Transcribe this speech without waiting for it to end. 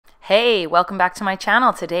Hey, welcome back to my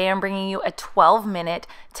channel. Today I'm bringing you a 12-minute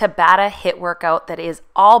Tabata HIIT workout that is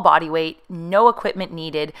all body weight, no equipment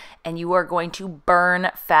needed, and you are going to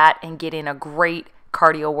burn fat and get in a great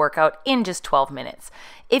cardio workout in just 12 minutes.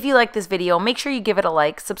 If you like this video, make sure you give it a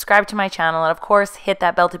like, subscribe to my channel, and of course, hit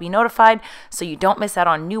that bell to be notified so you don't miss out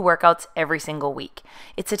on new workouts every single week.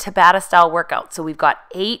 It's a Tabata style workout, so we've got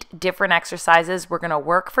 8 different exercises. We're gonna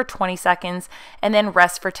work for 20 seconds and then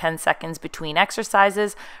rest for 10 seconds between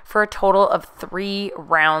exercises for a total of 3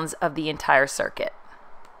 rounds of the entire circuit.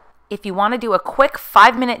 If you want to do a quick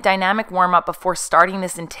 5-minute dynamic warm-up before starting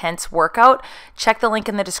this intense workout, check the link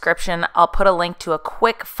in the description. I'll put a link to a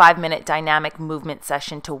quick 5-minute dynamic movement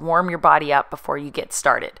session to warm your body up before you get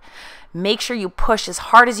started. Make sure you push as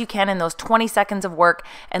hard as you can in those 20 seconds of work,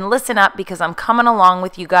 and listen up because I'm coming along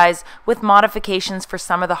with you guys with modifications for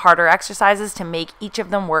some of the harder exercises to make each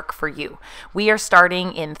of them work for you. We are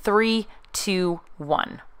starting in 3, 2,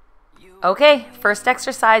 1. Okay, first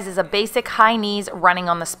exercise is a basic high knees running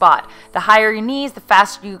on the spot. The higher your knees, the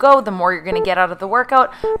faster you go, the more you're gonna get out of the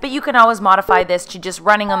workout, but you can always modify this to just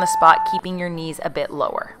running on the spot, keeping your knees a bit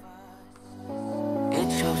lower.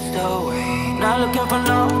 Not looking for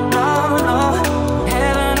no,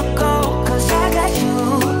 heaven to go, 'cause I got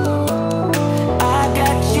you,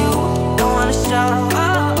 don't wanna show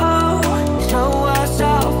us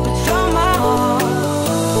off, but you're my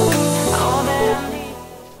all that I need.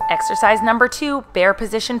 Exercise number 2, bear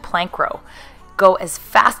position plank row. Go as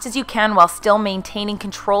fast as you can while still maintaining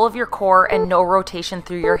control of your core and no rotation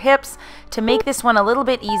through your hips. To make this one a little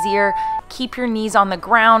bit easier, keep your knees on the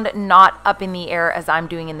ground, not up in the air as I'm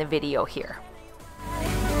doing in the video here.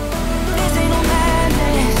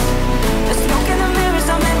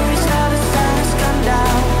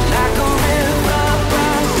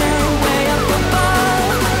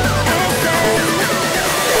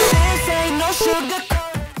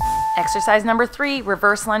 Exercise number 3,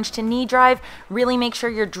 reverse lunge to knee drive. Really make sure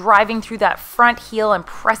you're driving through that front heel and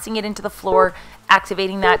pressing it into the floor,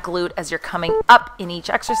 activating that glute as you're coming up in each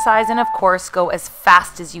exercise, and of course, go as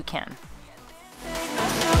fast as you can.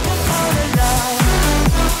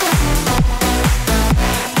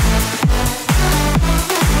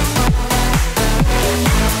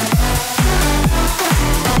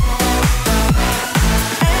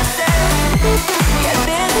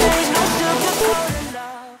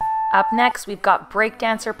 Up next, we've got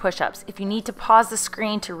breakdancer push-ups. If you need to pause the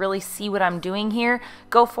screen to really see what I'm doing here,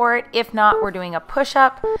 go for it. If not, we're doing a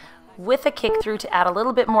push-up with a kick through to add a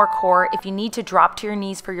little bit more core. If you need to drop to your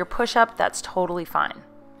knees for your push-up, that's totally fine.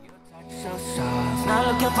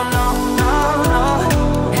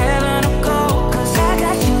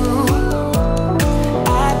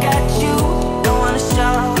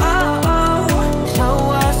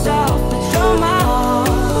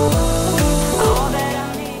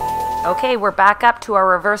 Okay, we're back up to our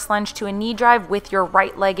reverse lunge to a knee drive with your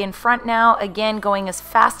right leg in front now. Again, going as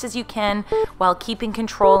fast as you can while keeping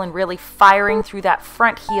control and really firing through that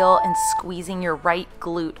front heel and squeezing your right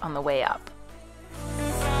glute on the way up.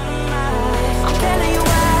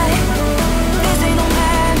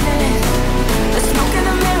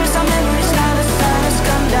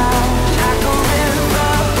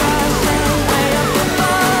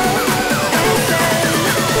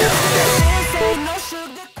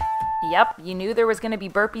 Yep, you knew there was going to be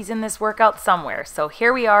burpees in this workout somewhere. So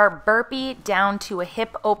here we are, burpee down to a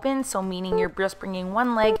hip open, so meaning you're just bringing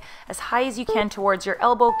one leg as high as you can towards your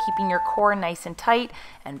elbow, keeping your core nice and tight,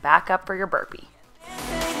 and back up for your burpee.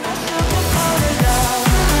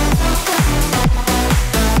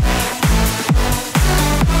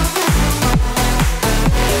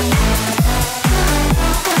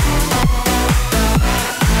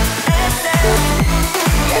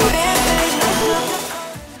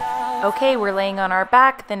 Okay, we're laying on our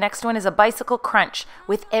back. The next one is a bicycle crunch.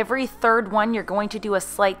 With every third one, you're going to do a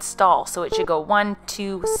slight stall. So it should go 1,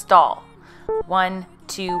 2, stall. 1,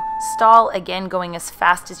 2, stall. Again, going as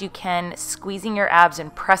fast as you can, squeezing your abs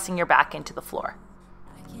and pressing your back into the floor.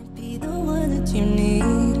 I can't be the one that you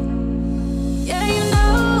need. Yeah, you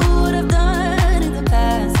know what I've done in the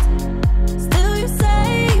past. Still you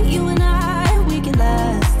say you and I, we can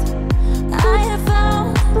last. I have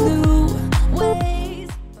found new ways.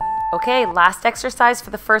 Okay, last exercise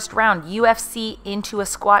for the first round, UFC into a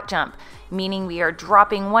squat jump, meaning we are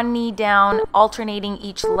dropping one knee down, alternating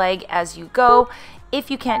each leg as you go. If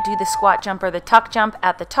you can't do the squat jump or the tuck jump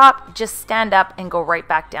at the top, just stand up and go right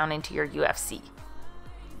back down into your UFC.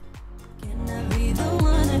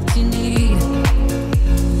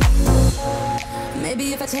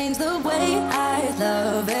 Maybe if I change the way I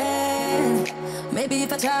love it, maybe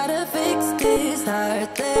if I try to fix this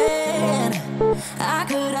heart, then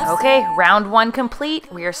Okay, round 1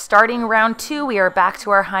 complete. We are starting round 2. We are back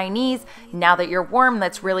to our high knees. Now that you're warm,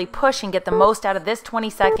 let's really push and get the most out of this 20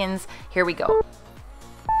 seconds. Here we go.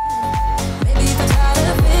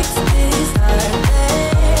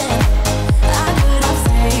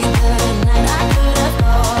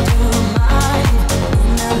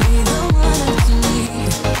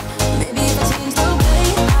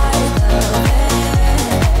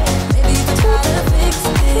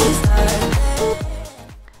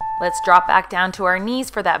 Let's drop back down to our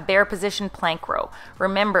knees for that bear position plank row.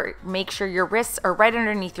 Remember, make sure your wrists are right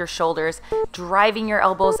underneath your shoulders, driving your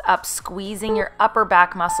elbows up, squeezing your upper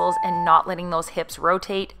back muscles, and not letting those hips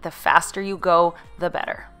rotate. The faster you go, the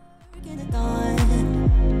better.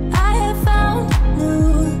 I have found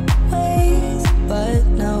new ways, but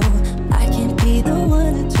no, I can't be the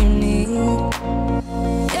one that you need.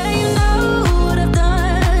 Yeah, you know what I've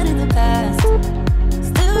done in the past.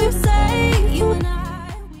 Still you say you and I.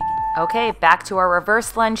 Okay, back to our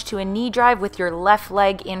reverse lunge to a knee drive with your left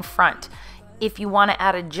leg in front. If you want to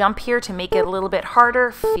add a jump here to make it a little bit harder,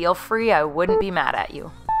 feel free. I wouldn't be mad at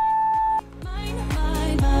you.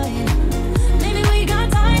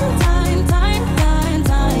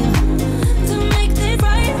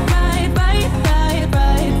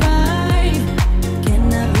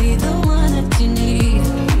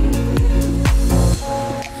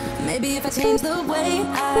 Maybe if I change the way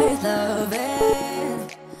I love it.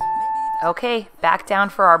 Okay, back down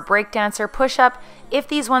for our breakdancer push-up. If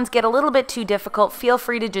these ones get a little bit too difficult, feel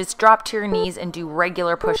free to just drop to your knees and do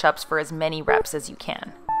regular push-ups for as many reps as you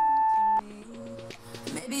can.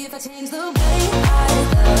 Maybe if I change the way I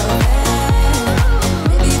love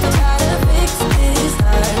it. Maybe if I try to fix this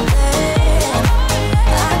heart,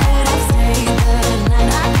 I could have stayed the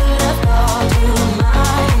night, I could have called you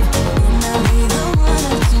mine, and I'll be the one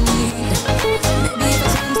that you need. Maybe if I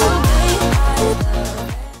change the way I love it.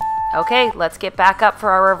 Okay, let's get back up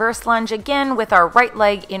for our reverse lunge again with our right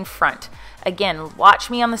leg in front. Again, watch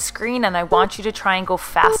me on the screen and I want you to try and go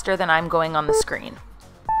faster than I'm going on the screen.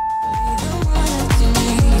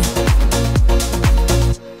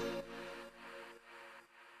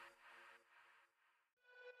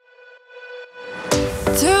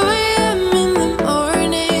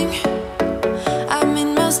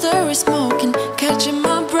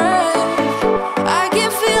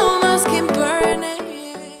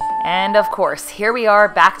 And of course, here we are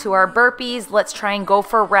back to our burpees. Let's try and go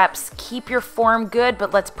for reps. Keep your form good,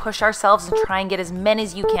 but let's push ourselves and try and get as many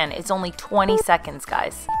as you can. It's only 20 seconds,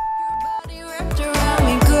 guys. You're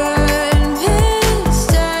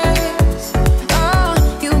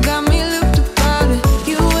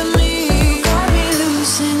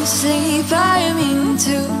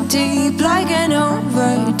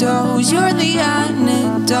the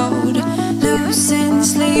antidote. Losing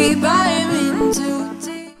sleep, I'm in too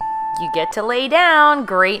deep. You get to lay down.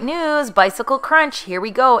 Great news. Bicycle crunch. Here we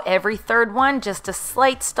go. Every third one, just a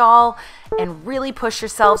slight stall and really push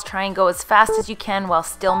yourselves. Try and go as fast as you can while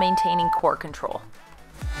still maintaining core control.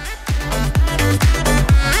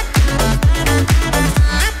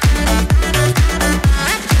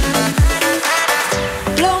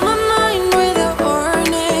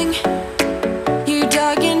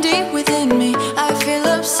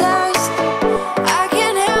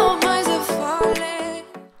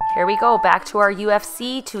 Here we go, back to our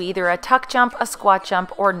UFC, to either a tuck jump, a squat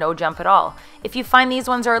jump, or no jump at all. If you find these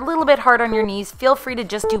ones are a little bit hard on your knees, feel free to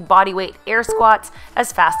just do bodyweight air squats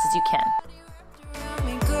as fast as you can.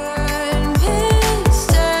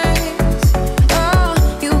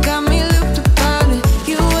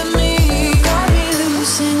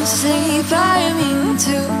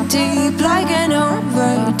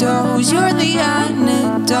 You're the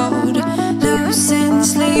antidote. Losing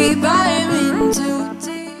sleep, I'm in too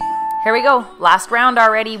deep. Here we go. Last round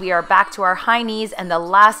already. We are back to our high knees, and the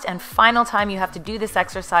last and final time you have to do this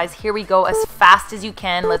exercise. Here we go, as fast as you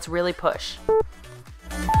can. Let's really push.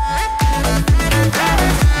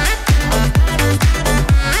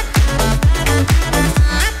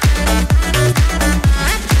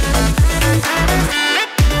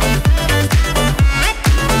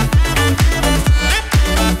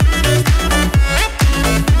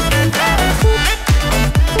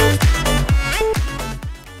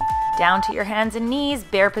 Down to your hands and knees,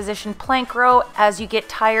 bear position plank row. As you get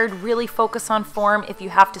tired, really focus on form. If you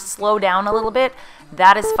have to slow down a little bit,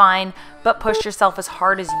 that is fine, but push yourself as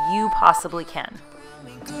hard as you possibly can.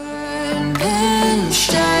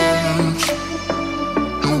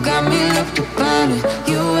 Got me looked upon it,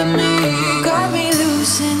 you and me. Got me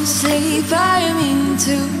losing sleep, I'm in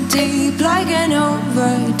too deep, like an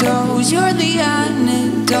overdose. You're the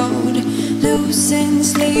antidote. Losing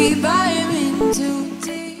sleep, I'm in.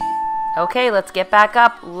 Okay, let's get back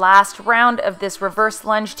up. Last round of this reverse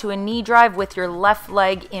lunge to a knee drive with your left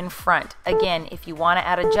leg in front. Again, if you want to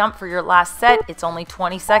add a jump for your last set, it's only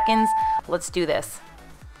 20 seconds. Let's do this.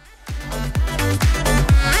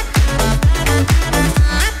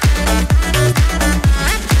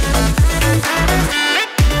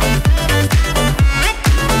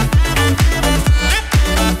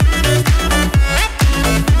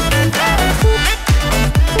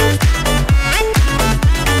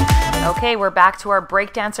 Okay, we're back to our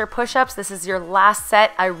breakdancer push-ups. This is your last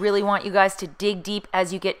set. I really want you guys to dig deep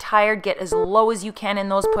as you get tired. Get as low as you can in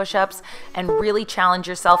those push-ups and really challenge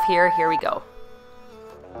yourself here. Here we go.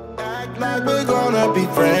 Act like we're gonna be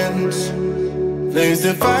friends. Blaze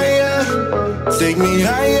the fire, take me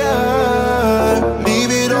higher.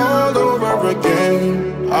 Leave it all over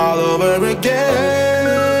again, all over again.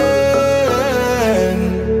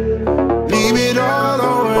 Leave it all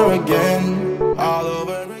over again, all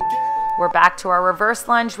over again. We're back to our reverse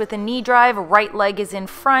lunge with a knee drive. Right leg is in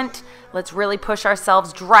front. Let's really push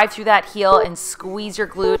ourselves, drive through that heel and squeeze your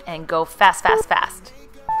glute and go fast, fast, fast.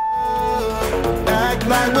 Act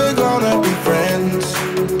like we're gonna be friends.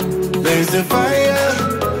 Blaze the fire,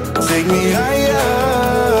 take me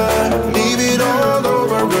higher. Leave it all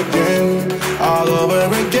over again, all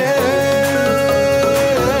over again.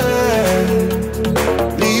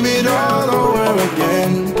 Leave it all over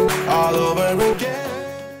again, all over again.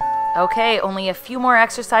 Okay, only a few more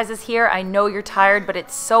exercises here. I know you're tired, but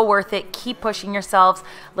it's so worth it. Keep pushing yourselves.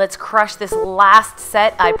 Let's crush this last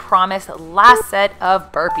set. I promise, last set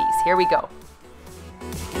of burpees. Here we go.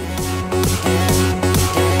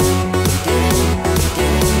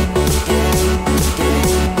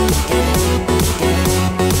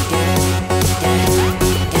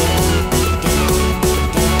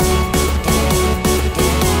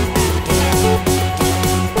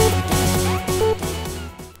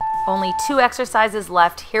 Only 2 exercises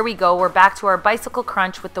left. Here we go. We're back to our bicycle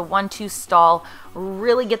crunch with the 1-2 stall.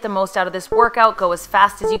 Really get the most out of this workout. Go as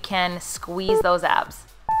fast as you can. Squeeze those abs.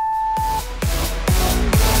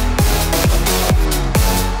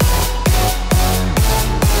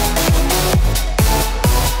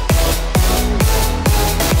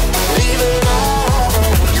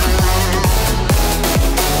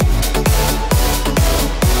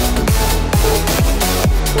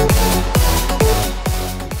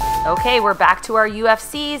 Okay, we're back to our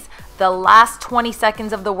UFCs. The last 20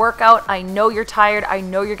 seconds of the workout. I know you're tired. I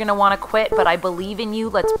know you're gonna wanna quit, but I believe in you.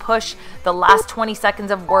 Let's push the last 20 seconds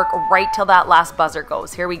of work right till that last buzzer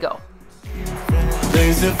goes. Here we go.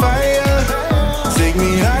 Blaze the fire, take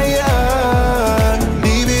me higher.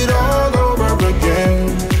 Leave it all over again,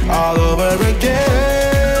 all over again.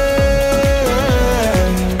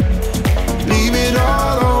 Leave it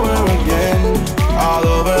all over again, all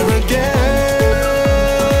over again.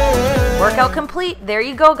 Workout complete. There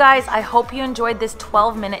you go, guys. I hope you enjoyed this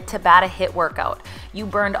 12-minute Tabata HIIT workout. You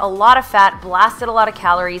burned a lot of fat, blasted a lot of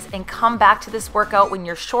calories, and come back to this workout when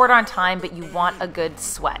you're short on time but you want a good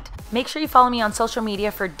sweat. Make sure you follow me on social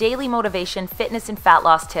media for daily motivation, fitness, and fat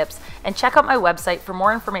loss tips, and check out my website for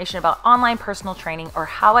more information about online personal training or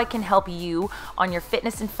how I can help you on your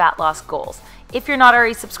fitness and fat loss goals. If you're not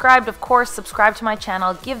already subscribed, of course, subscribe to my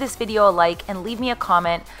channel, give this video a like, and leave me a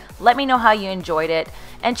comment. Let me know how you enjoyed it,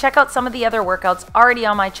 and check out some of the other workouts already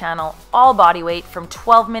on my channel, all body weight from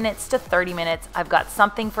 12 minutes to 30 minutes. I've got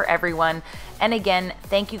something for everyone. And again,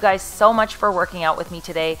 thank you guys so much for working out with me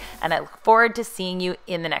today, and I look forward to seeing you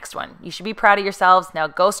in the next one. You should be proud of yourselves. Now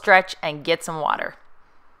go stretch and get some water.